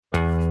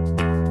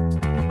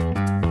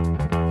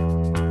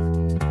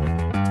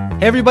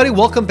Hey everybody,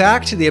 welcome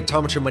back to the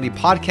Optometry Money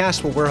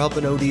Podcast, where we're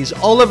helping ODs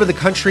all over the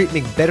country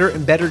make better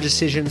and better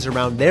decisions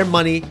around their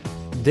money,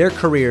 their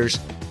careers,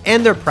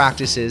 and their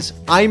practices.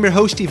 I am your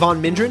host,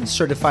 Yvonne Mindren,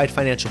 certified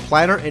financial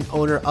planner and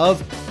owner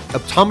of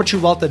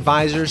Optometry Wealth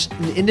Advisors,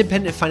 an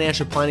independent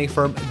financial planning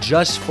firm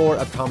just for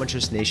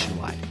optometrists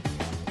nationwide.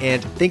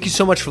 And thank you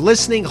so much for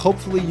listening.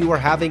 Hopefully you are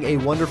having a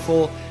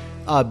wonderful,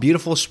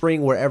 beautiful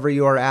spring wherever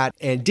you are at.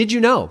 And did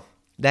you know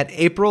that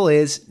April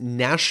is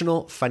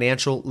National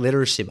Financial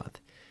Literacy Month?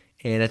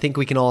 And I think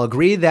we can all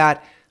agree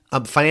that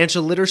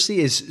financial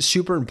literacy is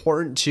super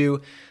important to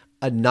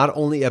not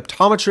only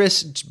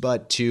optometrists,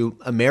 but to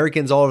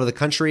Americans all over the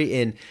country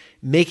in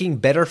making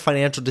better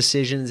financial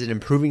decisions and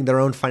improving their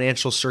own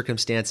financial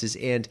circumstances.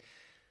 And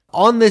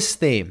on this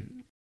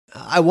theme,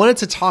 I wanted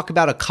to talk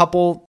about a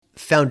couple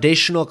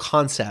foundational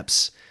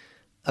concepts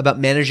about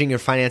managing your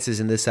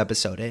finances in this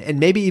episode, and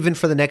maybe even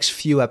for the next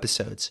few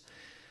episodes.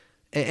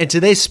 And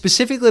today,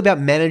 specifically about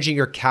managing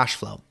your cash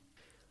flow.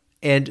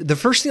 And the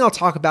first thing I'll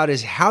talk about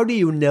is, how do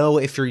you know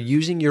if you're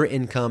using your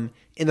income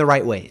in the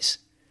right ways?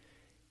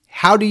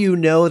 How do you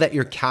know that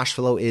your cash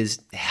flow is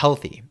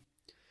healthy?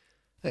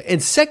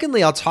 And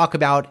secondly, I'll talk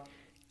about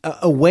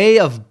a way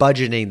of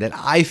budgeting that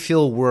I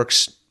feel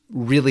works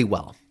really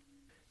well.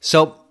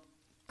 So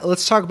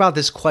let's talk about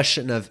this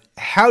question of,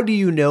 how do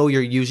you know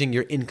you're using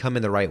your income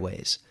in the right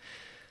ways?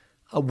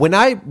 When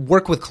I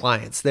work with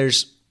clients,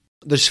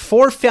 there's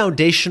four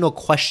foundational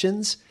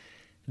questions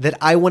that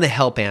I want to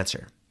help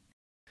answer.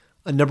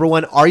 Number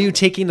one, are you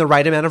taking the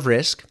right amount of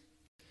risk?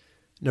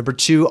 Number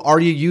two, are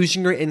you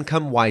using your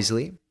income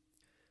wisely?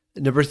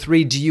 Number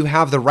three, do you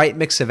have the right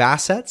mix of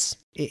assets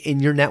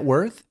in your net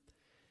worth?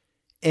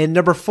 And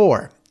number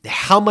four,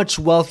 how much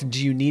wealth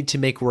do you need to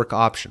make work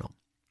optional?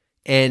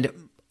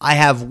 And I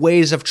have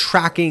ways of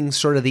tracking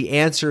sort of the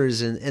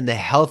answers and the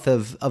health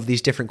of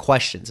these different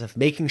questions, of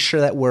making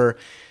sure that we're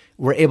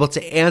able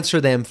to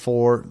answer them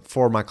for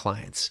my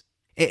clients.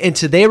 And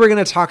today we're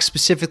going to talk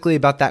specifically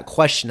about that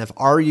question of,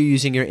 are you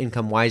using your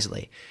income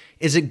wisely?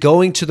 Is it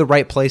going to the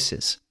right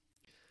places?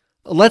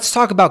 Let's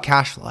talk about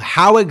cash flow.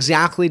 How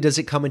exactly does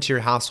it come into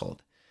your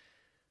household?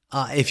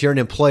 If you're an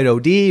employed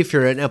OD, if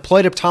you're an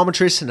employed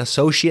optometrist, an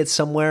associate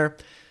somewhere,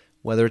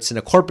 whether it's in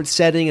a corporate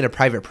setting, in a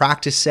private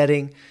practice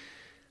setting,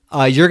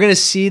 you're going to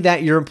see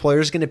that your employer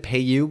is going to pay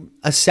you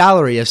a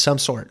salary of some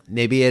sort.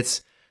 Maybe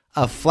it's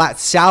a flat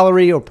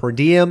salary or per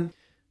diem.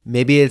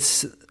 Maybe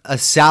it's a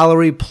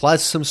salary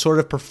plus some sort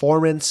of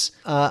performance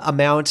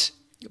amount,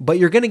 but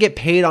you're going to get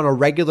paid on a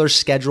regular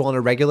schedule, on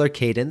a regular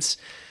cadence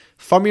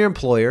from your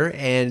employer,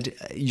 and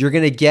you're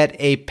going to get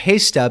a pay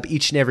stub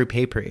each and every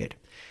pay period.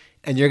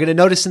 And you're going to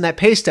notice in that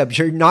pay stub,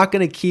 you're not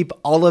going to keep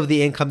all of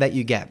the income that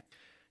you get.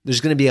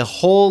 There's going to be a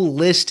whole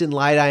list and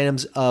line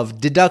items of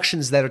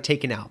deductions that are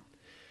taken out.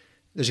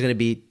 There's going to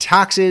be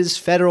taxes,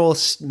 federal,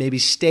 maybe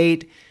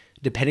state,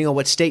 depending on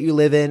what state you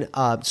live in,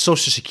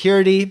 Social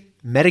Security,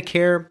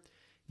 Medicare,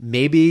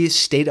 maybe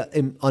state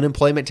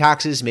unemployment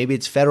taxes, maybe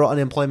it's federal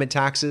unemployment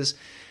taxes.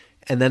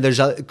 And then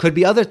it could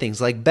be other things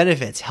like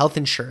benefits, health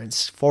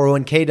insurance,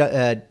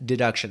 401k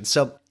deductions.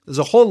 So there's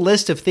a whole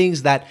list of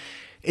things that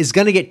is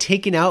going to get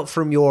taken out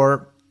from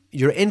your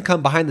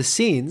income behind the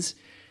scenes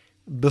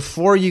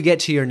before you get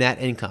to your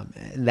net income.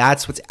 And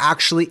that's what's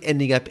actually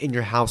ending up in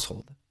your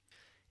household.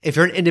 If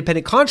you're an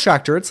independent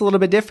contractor, it's a little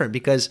bit different,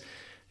 because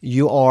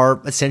you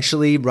are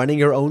essentially running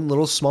your own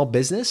little small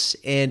business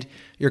and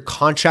you're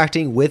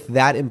contracting with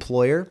that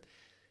employer,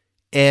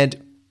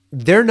 and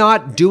they're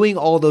not doing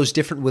all those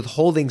different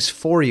withholdings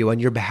for you on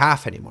your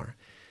behalf anymore.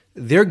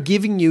 They're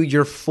giving you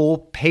your full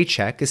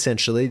paycheck,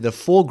 essentially, the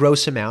full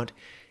gross amount,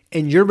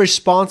 and you're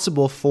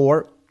responsible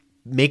for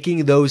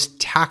making those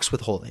tax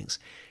withholdings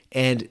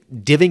and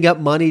divvying up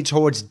money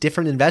towards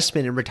different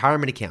investment and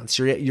retirement accounts.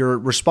 You're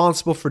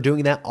responsible for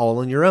doing that all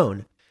on your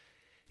own.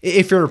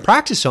 If you're a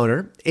practice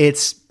owner,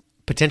 it's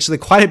potentially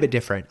quite a bit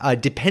different,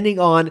 depending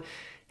on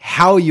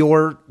how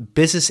your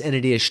business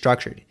entity is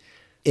structured.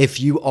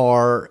 If you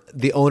are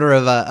the owner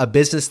of a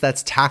business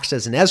that's taxed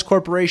as an S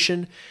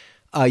corporation,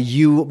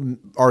 you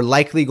are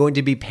likely going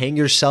to be paying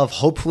yourself,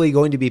 hopefully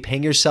going to be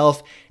paying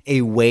yourself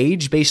a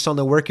wage based on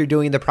the work you're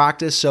doing in the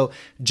practice. So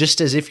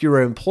just as if you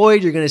were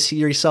employed, you're going to see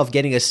yourself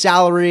getting a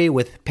salary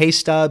with pay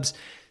stubs.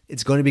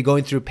 It's going to be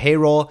going through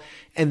payroll,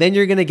 and then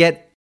you're going to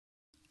get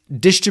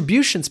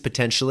distributions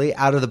potentially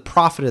out of the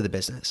profit of the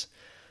business.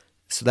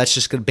 So that's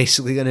just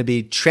basically going to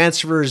be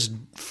transfers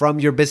from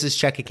your business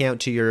check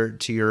account to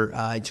your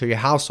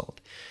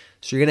household.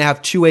 So you're going to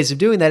have two ways of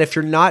doing that. If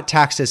you're not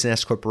taxed as an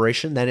S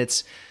corporation, then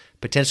it's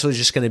potentially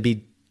just going to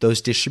be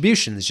those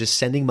distributions, just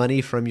sending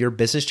money from your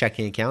business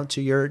checking account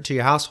to your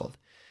household.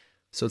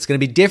 So it's going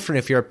to be different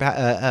if you're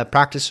a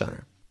practice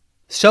owner.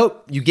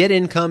 So you get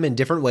income in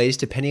different ways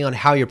depending on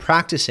how you're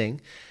practicing.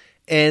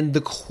 And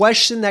the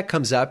question that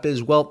comes up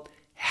is, well,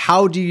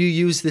 how do you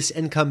use this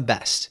income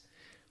best,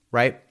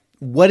 right?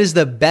 What is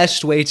the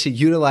best way to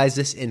utilize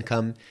this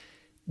income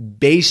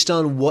based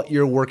on what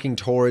you're working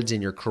towards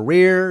in your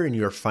career and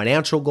your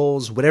financial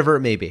goals, whatever it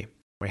may be?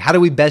 Right? How do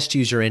we best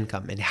use your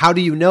income? And how do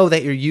you know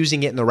that you're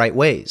using it in the right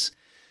ways?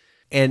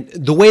 And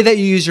the way that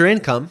you use your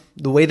income,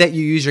 the way that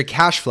you use your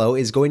cash flow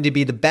is going to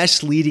be the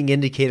best leading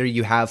indicator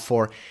you have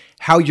for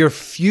how your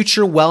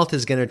future wealth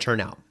is going to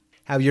turn out,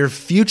 how your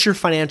future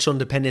financial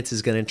independence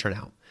is going to turn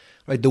out.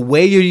 Right? The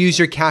way you use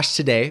your cash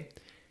today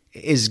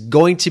is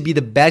going to be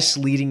the best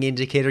leading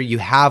indicator you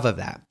have of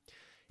that.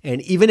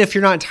 And even if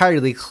you're not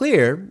entirely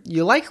clear,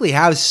 you likely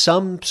have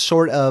some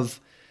sort of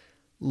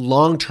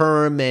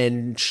long-term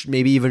and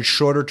maybe even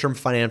shorter-term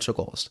financial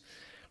goals.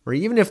 Or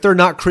even if they're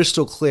not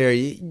crystal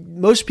clear,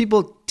 most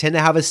people tend to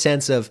have a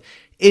sense of,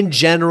 in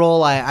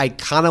general, I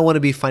kind of want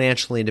to be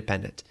financially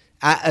independent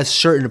at a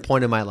certain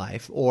point in my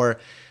life. Or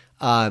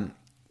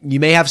you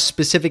may have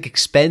specific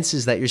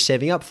expenses that you're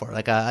saving up for,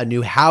 like a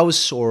new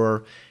house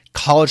or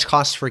college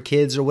costs for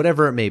kids or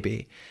whatever it may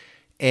be.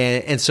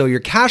 And so your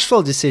cash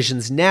flow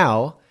decisions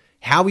now,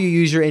 how you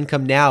use your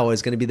income now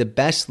is going to be the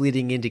best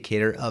leading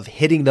indicator of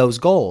hitting those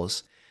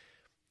goals.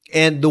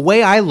 And the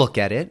way I look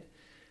at it,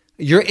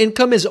 your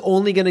income is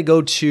only going to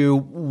go to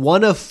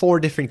one of four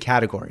different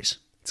categories.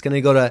 It's going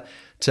to go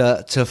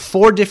to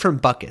four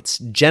different buckets,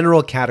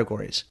 general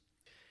categories.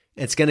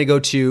 It's going to go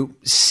to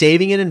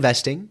saving and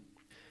investing.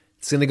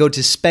 It's going to go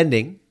to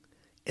spending.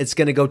 It's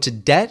going to go to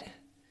debt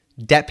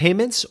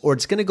payments, or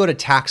it's going to go to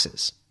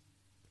taxes,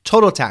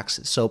 total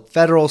taxes. So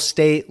federal,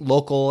 state,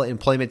 local,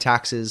 employment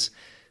taxes,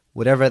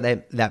 whatever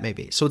that may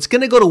be. So it's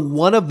going to go to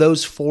one of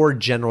those four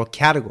general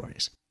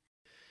categories.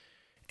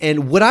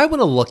 And what I want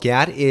to look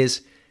at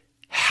is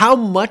how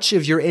much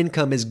of your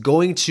income is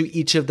going to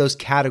each of those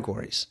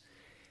categories.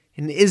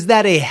 And is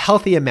that a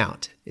healthy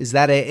amount? Is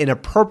that an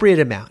appropriate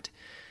amount?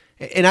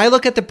 And I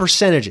look at the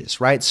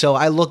percentages, right? So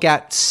I look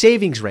at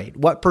savings rate.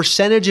 What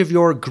percentage of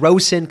your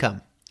gross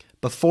income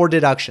before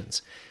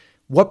deductions?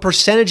 What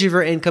percentage of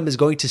your income is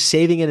going to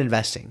saving and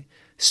investing?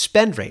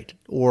 Spend rate,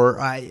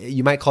 or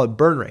you might call it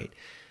burn rate.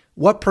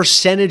 What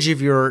percentage of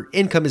your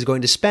income is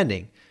going to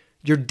spending?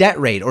 Your debt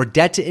rate or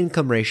debt to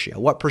income ratio.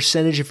 What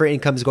percentage of your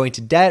income is going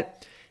to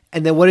debt?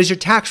 And then what is your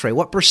tax rate?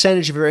 What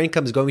percentage of your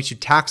income is going to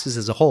taxes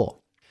as a whole?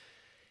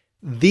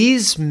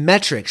 These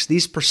metrics,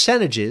 these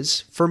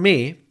percentages, for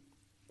me,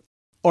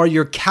 are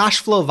your cash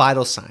flow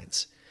vital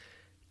signs,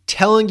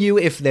 telling you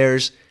if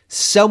there's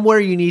somewhere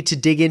you need to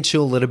dig into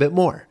a little bit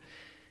more.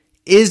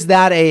 Is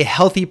that a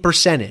healthy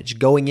percentage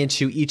going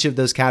into each of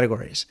those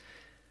categories?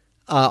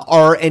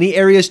 Are any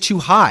areas too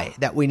high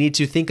that we need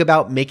to think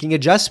about making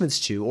adjustments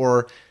to,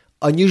 or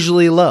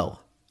unusually low?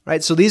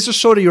 Right? So these are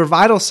sort of your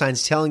vital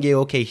signs telling you,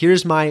 okay,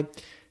 here's my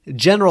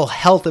general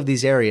health of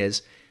these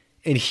areas,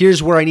 and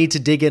here's where I need to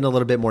dig in a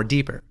little bit more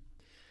deeper.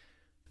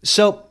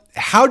 So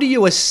how do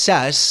you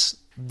assess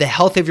the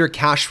health of your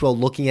cash flow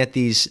looking at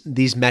these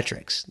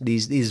metrics,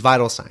 these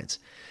vital signs?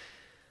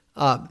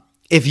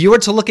 If you were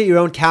to look at your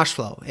own cash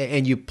flow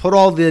and you put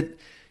all the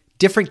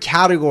different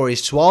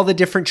categories to all the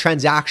different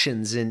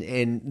transactions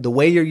and the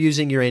way you're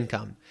using your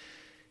income,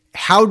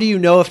 how do you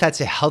know if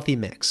that's a healthy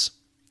mix?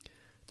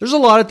 There's a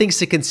lot of things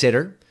to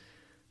consider.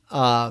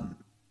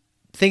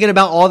 Thinking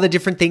about all the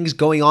different things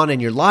going on in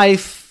your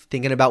life,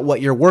 thinking about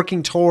what you're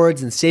working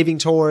towards and saving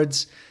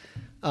towards.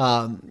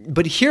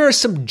 But here are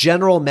some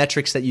general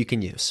metrics that you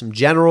can use, some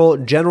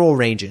general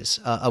ranges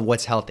of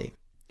what's healthy.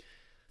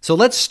 So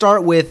let's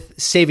start with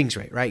savings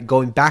rate, right?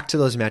 Going back to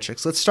those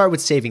metrics, let's start with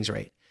savings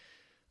rate,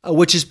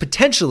 which is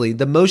potentially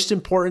the most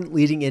important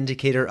leading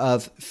indicator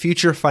of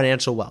future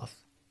financial wealth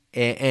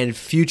and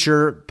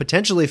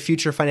potentially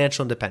future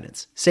financial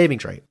independence.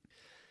 Savings rate,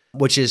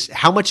 which is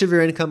how much of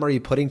your income are you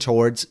putting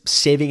towards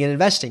saving and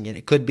investing? And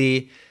it could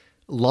be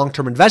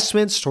long-term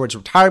investments towards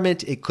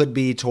retirement. It could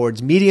be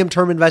towards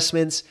medium-term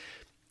investments.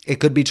 It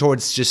could be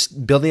towards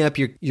just building up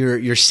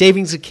your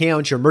savings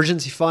account, your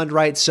emergency fund,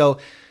 right? So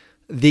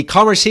the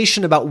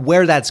conversation about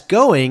where that's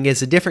going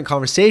is a different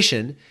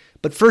conversation.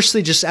 But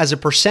firstly, just as a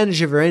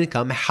percentage of your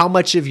income, how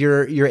much of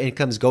your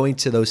income is going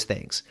to those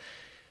things?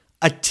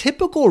 A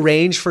typical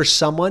range for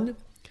someone,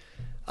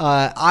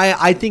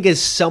 I think,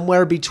 is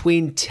somewhere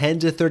between 10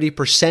 to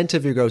 30%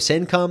 of your gross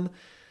income.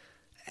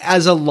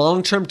 As a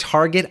long-term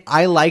target,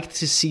 I like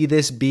to see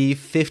this be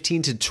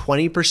 15 to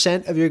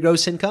 20% of your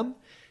gross income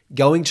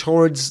going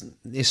towards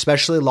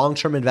especially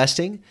long-term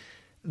investing.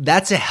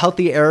 That's a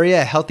healthy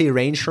area, a healthy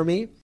range for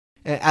me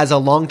as a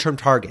long-term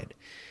target.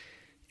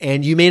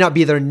 And you may not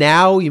be there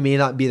now, you may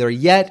not be there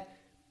yet,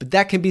 but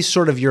that can be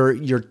sort of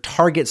your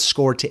target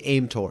score to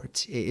aim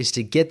towards, is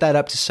to get that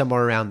up to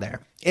somewhere around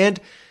there. And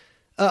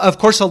of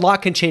course, a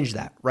lot can change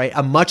that, right?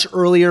 A much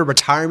earlier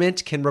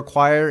retirement can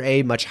require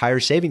a much higher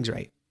savings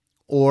rate,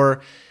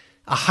 or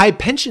a high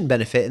pension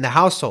benefit in the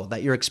household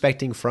that you're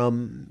expecting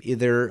from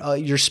either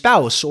your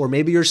spouse or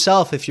maybe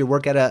yourself if you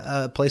work at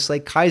a place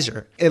like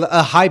Kaiser.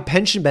 A high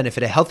pension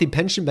benefit, a healthy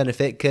pension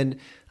benefit, can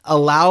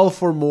allow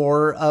for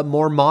a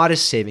more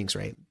modest savings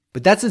rate.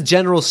 But that's a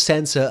general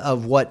sense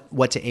of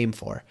what to aim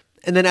for.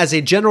 And then as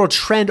a general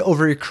trend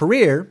over your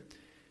career,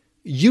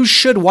 you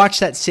should watch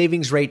that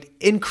savings rate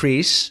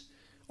increase,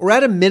 or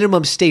at a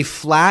minimum stay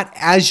flat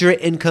as your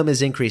income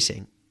is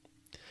increasing.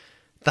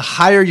 The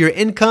higher your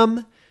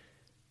income,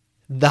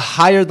 The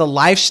higher the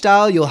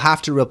lifestyle you'll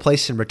have to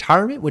replace in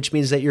retirement, which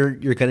means that you're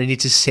going to need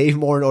to save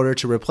more in order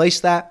to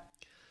replace that.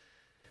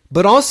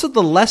 But also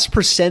the less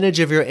percentage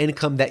of your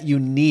income that you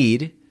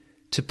need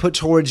to put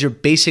towards your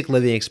basic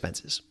living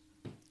expenses,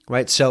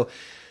 right? So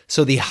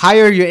the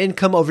higher your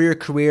income over your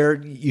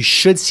career, you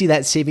should see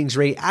that savings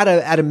rate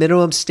at a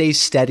minimum stay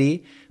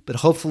steady, but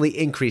hopefully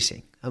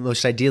increasing,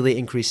 most ideally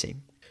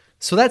increasing.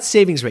 So that's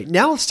savings rate.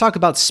 Now let's talk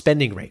about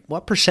spending rate.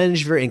 What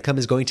percentage of your income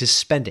is going to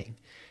spending?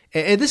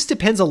 And this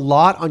depends a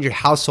lot on your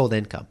household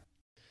income.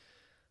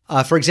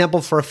 For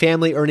example, for a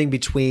family earning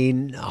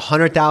between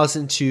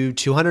 $100,000 to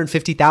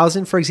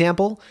 $250,000, for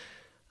example,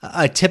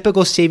 a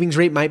typical savings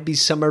rate might be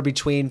somewhere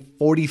between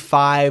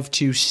 45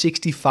 to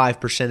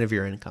 65% of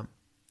your income.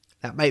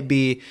 That might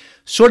be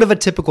sort of a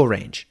typical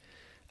range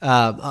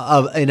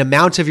of an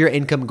amount of your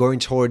income going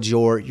towards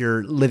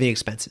your living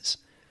expenses,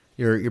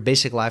 your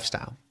basic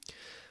lifestyle.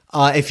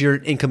 If your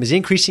income is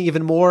increasing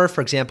even more,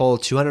 for example,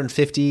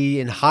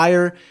 250 and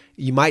higher,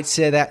 you might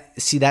see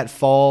that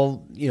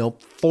fall,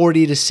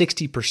 40 to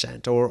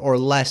 60% or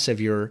less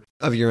of your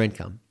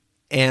income.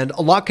 And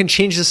a lot can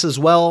change this as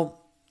well.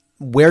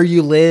 Where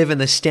you live and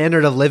the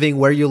standard of living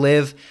where you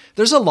live,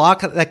 there's a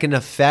lot that can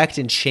affect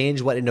and change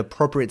what an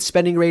appropriate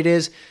spending rate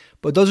is.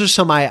 But those are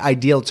some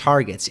ideal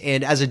targets.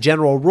 And as a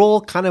general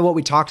rule, kind of what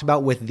we talked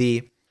about with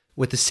the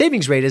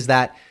savings rate is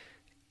that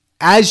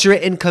as your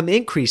income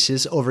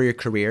increases over your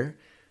career,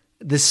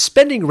 the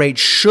spending rate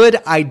should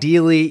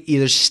ideally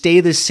either stay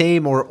the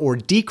same or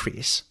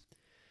decrease.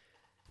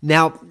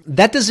 Now,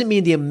 that doesn't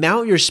mean the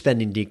amount you're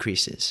spending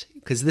decreases,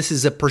 because this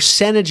is a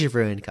percentage of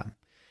your income.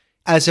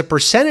 As a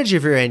percentage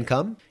of your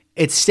income,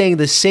 it's staying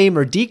the same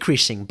or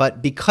decreasing,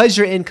 but because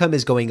your income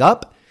is going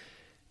up,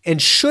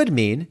 and should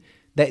mean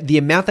that the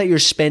amount that you're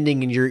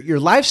spending and your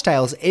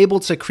lifestyle is able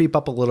to creep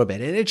up a little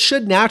bit. And it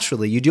should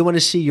naturally. You do want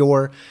to see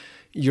your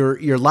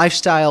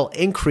lifestyle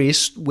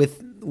increase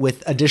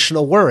with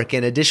additional work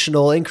and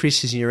additional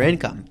increases in your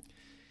income.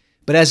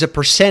 But as a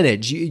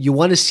percentage, you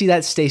want to see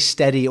that stay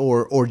steady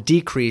or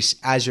decrease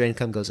as your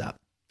income goes up.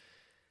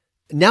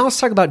 Now let's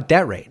talk about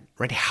debt rate,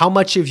 right? How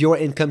much of your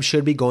income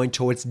should be going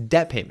towards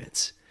debt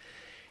payments?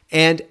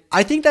 And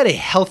I think that a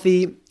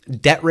healthy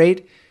debt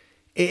rate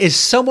is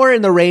somewhere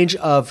in the range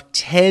of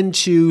 10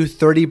 to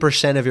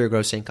 30% of your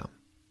gross income.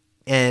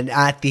 And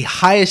at the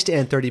highest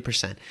end,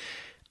 30%.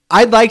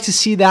 I'd like to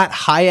see that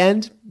high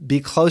end be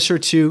closer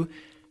to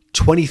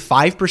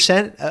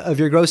 25% of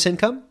your gross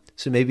income.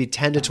 So maybe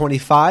 10 to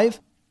 25.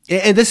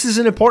 And this is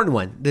an important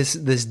one. This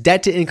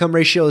debt to income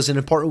ratio is an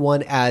important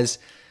one, as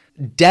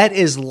debt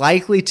is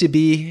likely to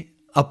be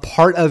a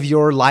part of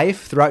your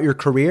life throughout your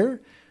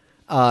career.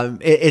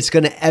 It's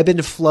going to ebb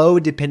and flow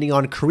depending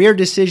on career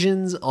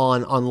decisions,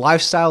 on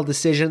lifestyle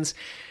decisions.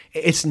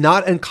 It's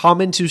not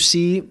uncommon to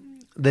see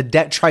the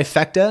debt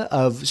trifecta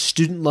of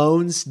student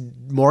loans,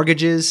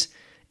 mortgages,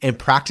 and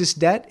practice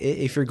debt,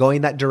 if you're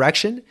going that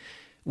direction,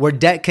 where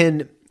debt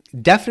can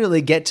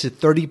definitely get to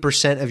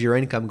 30% of your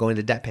income going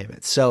to debt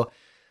payments. So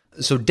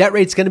debt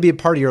rate's going to be a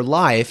part of your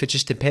life. It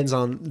just depends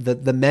on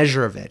the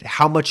measure of it,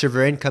 how much of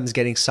your income is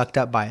getting sucked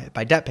up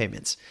by debt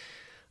payments.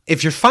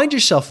 If you find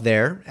yourself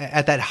there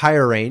at that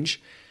higher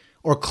range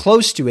or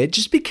close to it,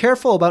 just be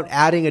careful about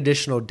adding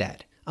additional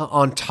debt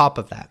on top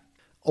of that,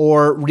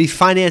 or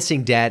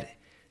refinancing debt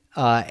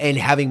and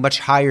having much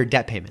higher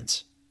debt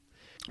payments.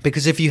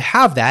 Because if you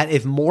have that,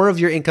 if more of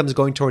your income is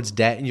going towards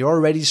debt and you're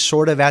already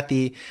sort of at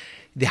the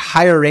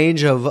higher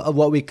range of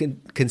what we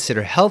can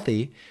consider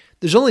healthy,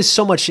 there's only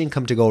so much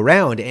income to go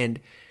around. And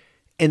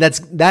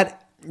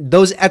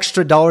those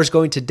extra dollars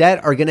going to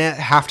debt are going to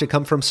have to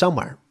come from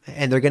somewhere.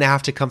 And they're going to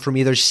have to come from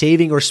either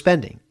saving or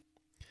spending.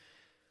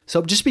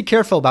 So just be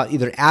careful about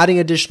either adding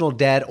additional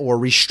debt or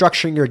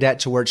restructuring your debt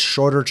to where it's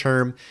shorter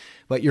term,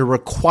 but your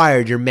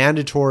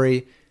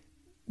mandatory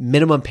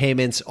minimum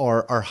payments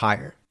are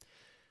higher.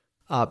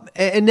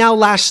 And now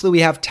lastly,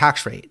 we have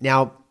tax rate.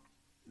 Now,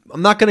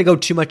 I'm not going to go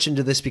too much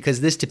into this because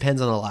this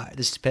depends on a lot.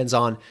 This depends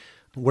on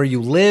where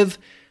you live.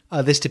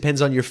 This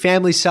depends on your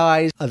family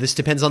size. This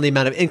depends on the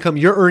amount of income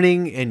you're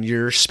earning and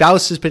your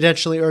spouse is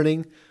potentially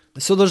earning.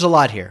 So there's a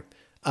lot here.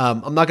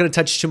 I'm not going to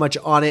touch too much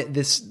on it.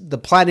 The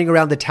planning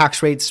around the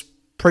tax rate's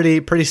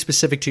pretty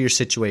specific to your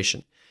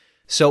situation.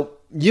 So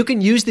you can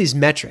use these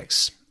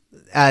metrics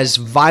as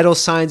vital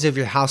signs of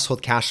your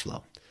household cash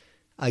flow,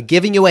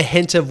 giving you a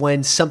hint of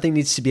when something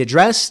needs to be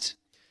addressed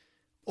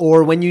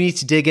or when you need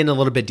to dig in a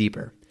little bit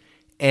deeper.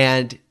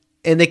 And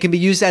they can be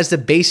used as the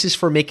basis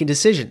for making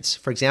decisions.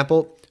 For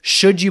example,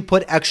 should you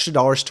put extra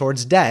dollars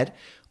towards debt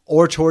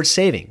or towards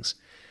savings?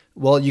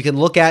 Well, you can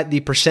look at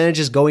the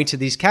percentages going to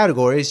these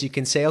categories. You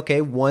can say,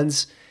 okay,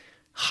 one's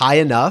high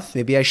enough.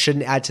 Maybe I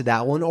shouldn't add to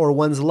that one. Or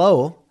one's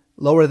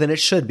lower than it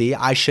should be.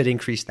 I should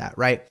increase that,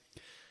 right?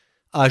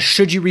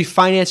 Should you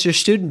refinance your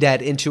student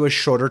debt into a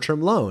shorter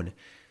term loan?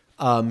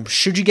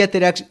 Should you get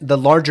the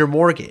larger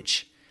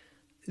mortgage?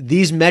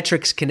 These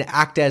metrics can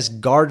act as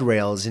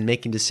guardrails in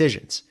making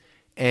decisions,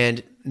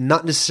 and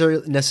not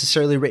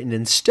necessarily written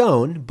in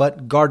stone,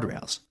 but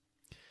guardrails.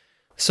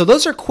 So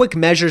those are quick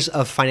measures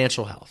of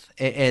financial health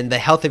and the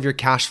health of your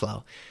cash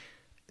flow.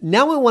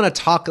 Now I want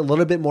to talk a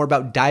little bit more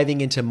about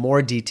diving into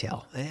more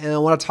detail. And I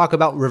want to talk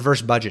about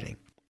reverse budgeting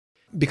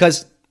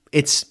because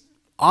it's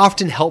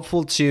often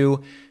helpful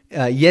to,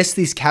 yes,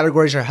 these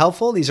categories are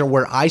helpful. These are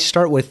where I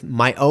start with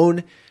my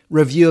own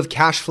review of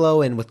cash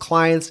flow and with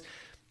clients.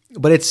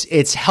 But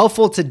it's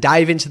helpful to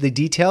dive into the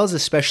details,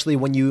 especially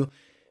when you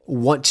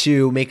want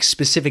to make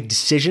specific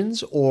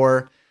decisions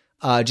or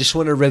just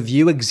want to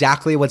review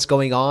exactly what's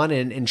going on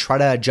and try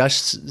to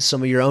adjust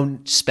some of your own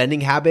spending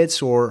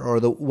habits or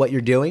what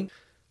you're doing.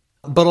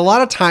 But a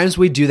lot of times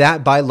we do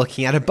that by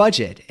looking at a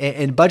budget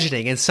and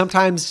budgeting. And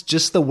sometimes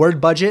just the word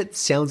budget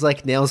sounds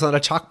like nails on a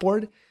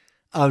chalkboard.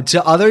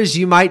 To others,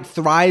 you might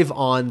thrive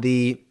on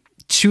the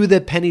to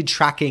the penny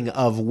tracking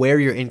of where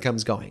your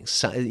income's going.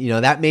 So,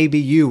 that may be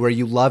you where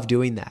you love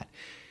doing that.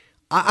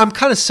 I'm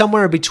kind of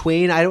somewhere in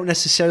between. I don't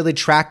necessarily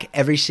track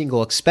every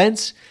single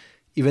expense,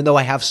 even though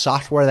I have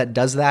software that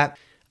does that.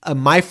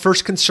 My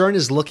first concern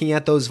is looking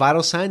at those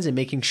vital signs and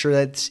making sure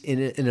that's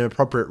in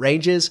appropriate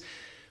ranges.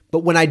 But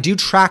when I do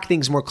track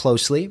things more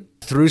closely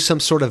through some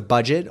sort of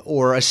budget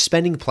or a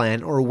spending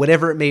plan or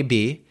whatever it may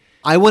be,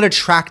 I want to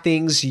track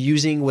things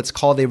using what's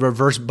called a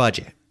reverse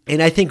budget.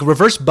 And I think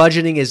reverse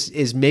budgeting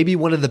is maybe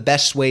one of the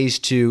best ways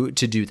to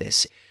do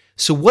this.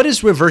 So what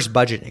is reverse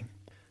budgeting?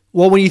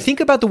 Well, when you think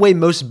about the way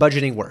most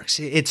budgeting works,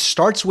 it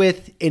starts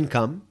with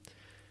income,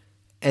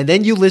 and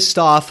then you list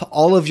off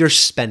all of your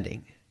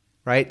spending,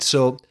 right?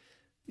 So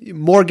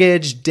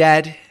mortgage,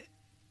 debt,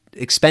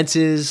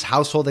 expenses,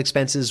 household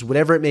expenses,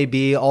 whatever it may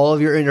be, all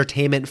of your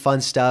entertainment,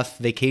 fun stuff,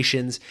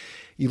 vacations,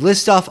 you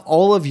list off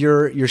all of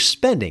your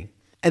spending.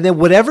 And then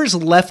whatever's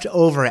left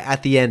over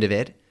at the end of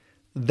it,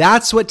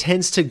 that's what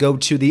tends to go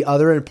to the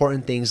other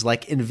important things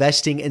like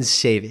investing and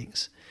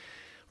savings,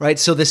 right?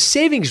 So the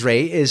savings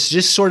rate is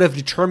just sort of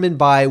determined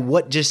by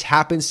what just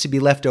happens to be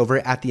left over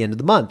at the end of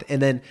the month.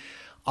 And then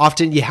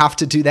often you have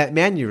to do that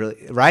manually,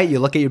 right? You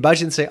look at your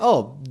budget and say,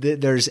 oh,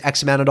 there's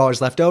X amount of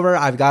dollars left over.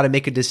 I've got to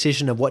make a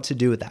decision of what to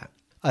do with that.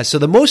 So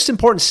the most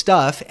important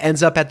stuff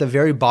ends up at the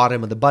very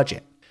bottom of the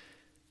budget.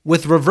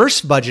 With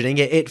reverse budgeting,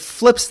 it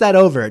flips that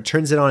over. It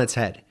turns it on its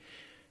head.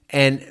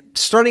 And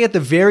starting at the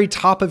very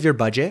top of your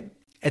budget,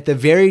 at the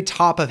very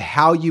top of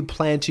how you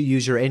plan to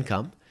use your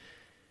income,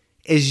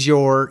 is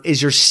your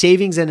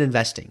savings and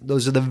investing.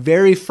 Those are the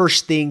very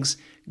first things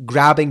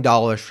grabbing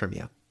dollars from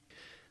you.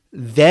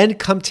 Then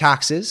come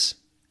taxes,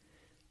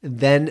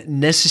 then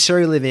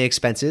necessary living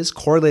expenses,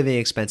 core living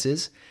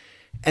expenses,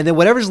 and then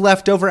whatever's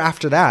left over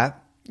after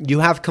that, you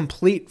have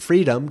complete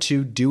freedom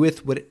to do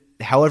with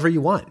however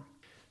you want.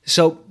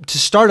 So to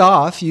start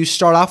off, you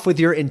start off with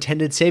your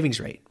intended savings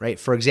rate, right?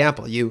 For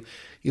example, you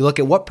look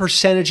at what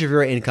percentage of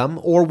your income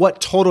or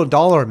what total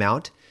dollar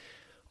amount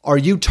are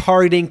you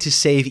targeting to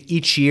save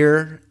each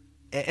year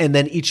and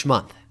then each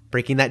month,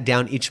 breaking that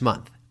down each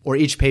month or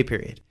each pay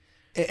period.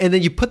 And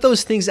then you put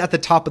those things at the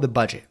top of the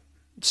budget.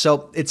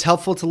 So it's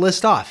helpful to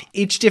list off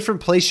each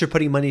different place you're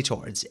putting money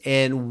towards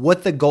and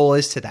what the goal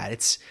is to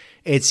that.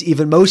 It's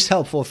even most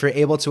helpful if you're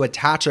able to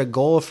attach a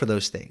goal for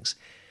those things.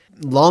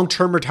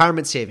 Long-term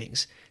retirement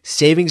savings,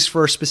 savings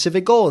for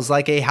specific goals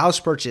like a house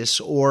purchase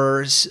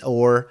or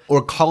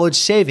college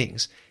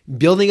savings,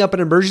 building up an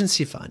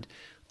emergency fund.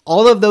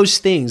 All of those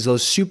things,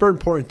 those super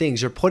important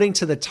things, you're putting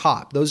to the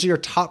top. Those are your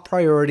top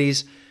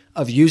priorities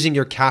of using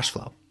your cash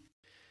flow.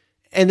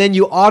 And then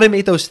you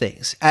automate those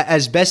things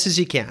as best as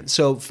you can.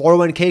 So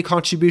 401k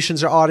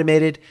contributions are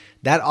automated.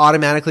 That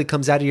automatically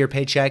comes out of your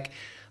paycheck.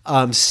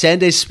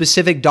 Send a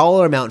specific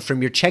dollar amount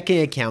from your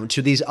checking account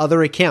to these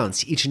other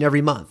accounts each and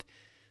every month.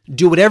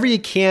 Do whatever you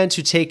can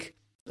to take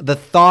the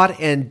thought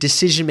and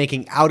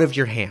decision-making out of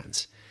your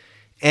hands.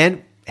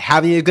 And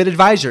having a good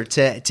advisor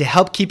to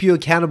help keep you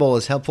accountable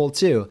is helpful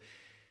too.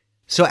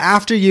 So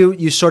after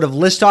you sort of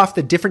list off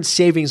the different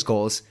savings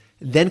goals,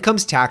 then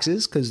comes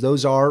taxes, because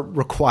those are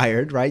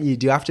required, right? You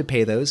do have to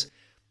pay those.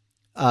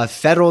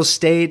 Federal,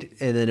 state,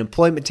 and then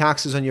employment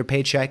taxes on your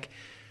paycheck.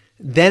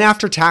 Then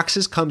after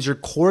taxes comes your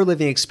core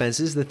living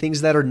expenses, the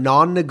things that are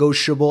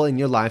non-negotiable in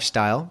your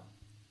lifestyle.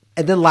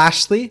 And then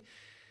lastly,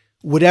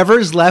 whatever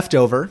is left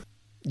over,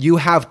 you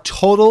have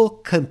total,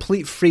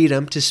 complete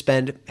freedom to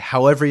spend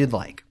however you'd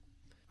like,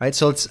 right?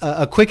 So it's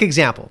a quick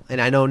example.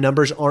 And I know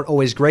numbers aren't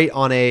always great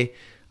on a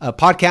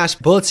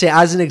podcast, but let's say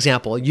as an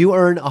example, you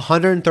earn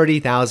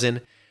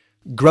 $130,000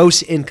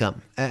 gross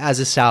income as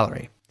a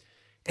salary.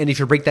 And if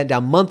you break that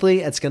down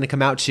monthly, it's going to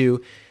come out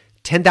to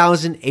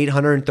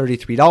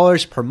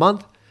 $10,833 per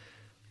month.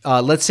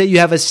 Let's say you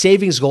have a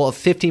savings goal of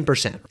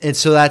 15%. And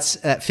so that's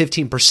at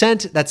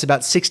 15%, that's about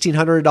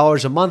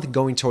 $1,600 a month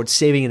going towards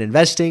saving and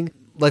investing.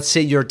 Let's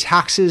say your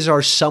taxes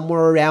are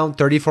somewhere around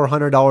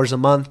 $3,400 a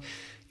month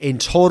in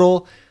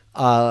total.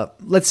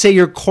 Let's say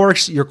your core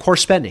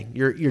spending,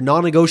 your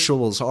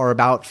non-negotiables are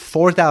about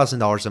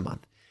 $4,000 a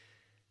month.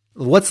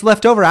 What's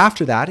left over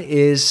after that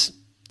is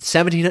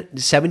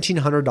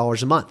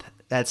 $1,700 a month.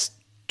 That's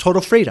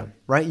total freedom,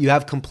 right? You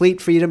have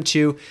complete freedom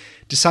to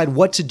decide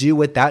what to do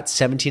with that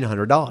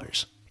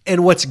 $1,700.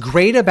 And what's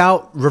great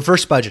about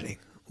reverse budgeting,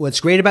 What's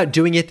great about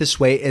doing it this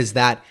way is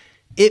that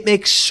it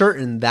makes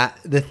certain that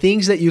the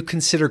things that you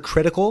consider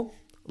critical,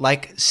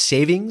 like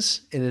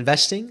savings and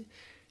investing,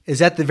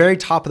 is at the very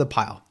top of the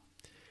pile.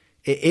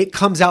 It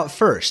comes out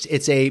first.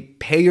 It's a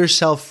pay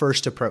yourself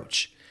first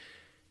approach.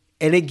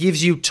 And it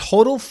gives you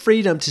total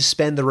freedom to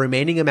spend the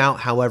remaining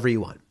amount however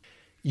you want.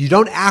 You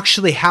don't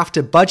actually have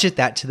to budget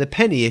that to the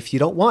penny if you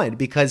don't want,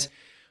 because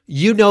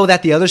you know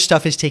that the other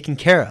stuff is taken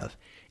care of.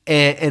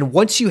 And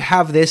once you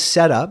have this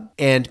set up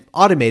and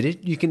automated,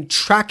 you can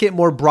track it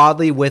more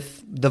broadly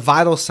with the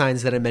vital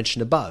signs that I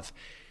mentioned above.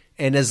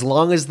 And as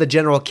long as the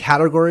general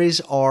categories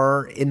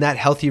are in that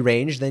healthy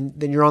range, then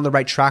you're on the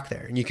right track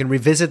there. And you can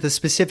revisit the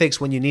specifics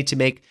when you need to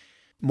make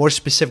more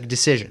specific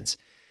decisions.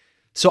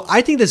 So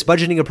I think this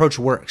budgeting approach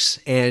works.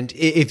 And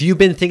if you've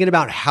been thinking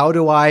about how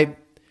do I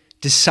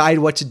decide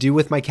what to do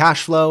with my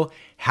cash flow,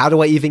 how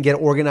do I even get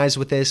organized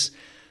with this,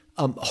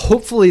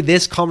 hopefully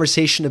this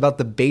conversation about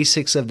the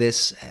basics of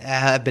this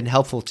have been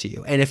helpful to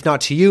you. And if not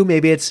to you,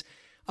 maybe it's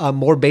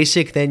more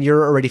basic than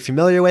you're already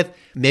familiar with.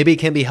 Maybe it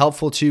can be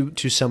helpful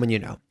to someone you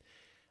know.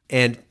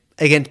 And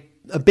again,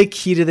 a big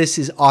key to this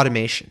is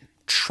automation,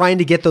 trying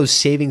to get those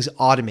savings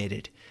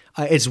automated.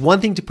 It's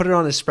one thing to put it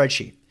on a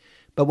spreadsheet,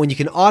 but when you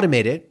can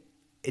automate it,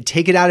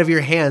 take it out of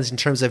your hands in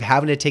terms of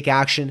having to take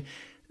action,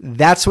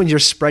 that's when your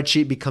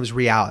spreadsheet becomes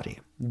reality.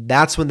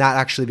 That's when that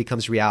actually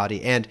becomes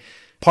reality. And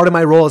part of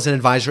my role as an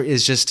advisor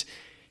is just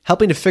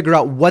helping to figure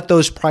out what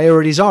those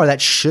priorities are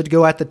that should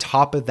go at the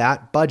top of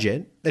that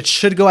budget, that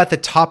should go at the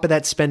top of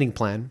that spending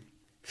plan,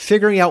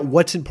 figuring out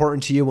what's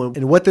important to you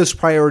and what those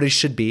priorities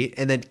should be,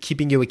 and then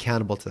keeping you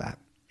accountable to that.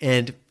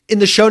 And in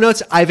the show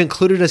notes, I've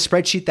included a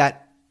spreadsheet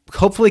that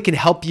hopefully can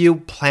help you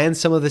plan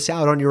some of this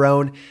out on your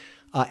own.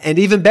 And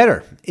even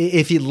better,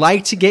 if you'd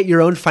like to get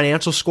your own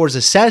financial scores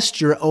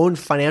assessed, your own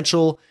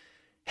financial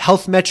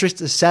health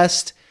metrics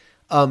assessed,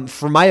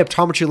 for my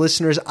optometry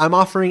listeners, I'm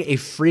offering a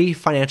free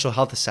financial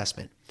health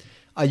assessment.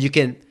 You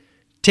can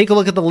take a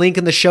look at the link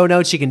in the show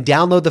notes. You can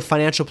download the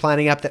financial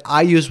planning app that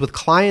I use with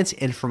clients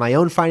and for my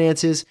own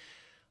finances.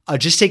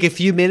 Just take a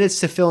few minutes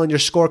to fill in your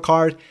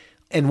scorecard.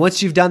 And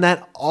once you've done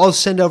that, I'll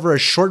send over a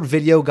short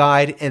video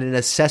guide and an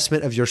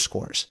assessment of your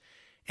scores.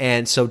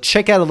 And so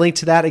check out a link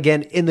to that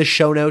again in the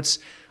show notes.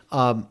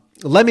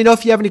 Let me know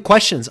if you have any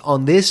questions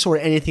on this or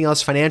anything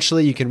else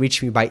financially. You can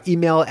reach me by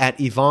email at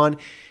Yvonne,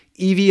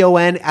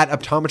 EVON at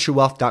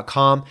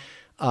optometrywealth.com.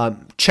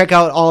 Check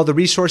out all the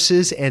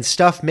resources and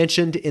stuff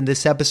mentioned in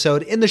this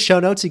episode in the show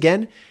notes,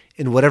 again,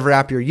 in whatever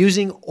app you're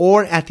using,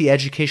 or at the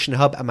Education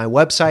Hub at my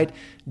website,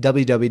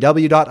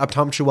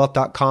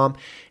 www.optometrywealth.com.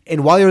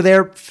 And while you're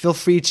there, feel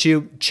free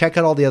to check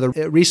out all the other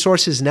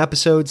resources and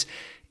episodes,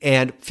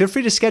 and feel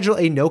free to schedule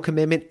a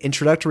no-commitment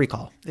introductory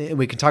call. And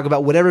we can talk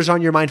about whatever's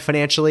on your mind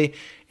financially,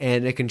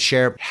 and I can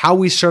share how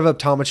we serve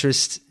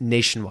optometrists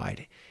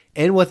nationwide.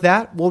 And with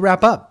that, we'll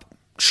wrap up.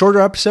 Shorter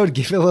episode,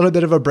 give you a little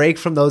bit of a break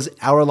from those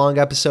hour-long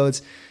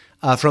episodes,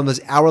 from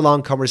those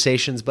hour-long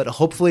conversations, but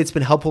hopefully it's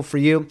been helpful for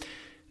you.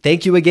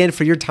 Thank you again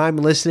for your time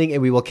listening,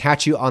 and we will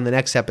catch you on the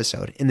next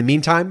episode. In the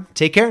meantime,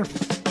 take care.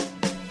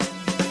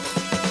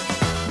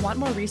 Want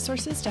more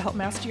resources to help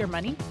master your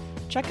money?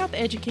 Check out the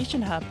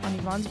Education Hub on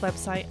Yvonne's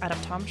website at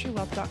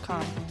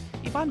optometrywealth.com.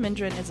 Yvonne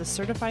Mindren is a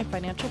certified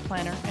financial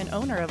planner and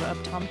owner of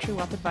Optometry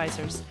Wealth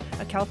Advisors,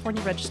 a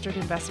California registered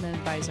investment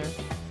advisor.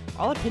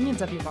 All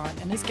opinions of Yvonne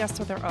and his guests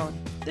are their own.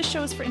 This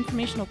show is for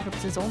informational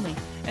purposes only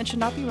and should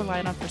not be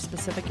relied on for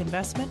specific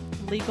investment,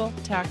 legal,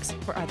 tax,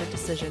 or other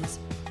decisions.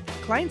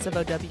 Clients of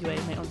OWA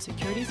may own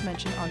securities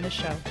mentioned on this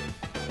show.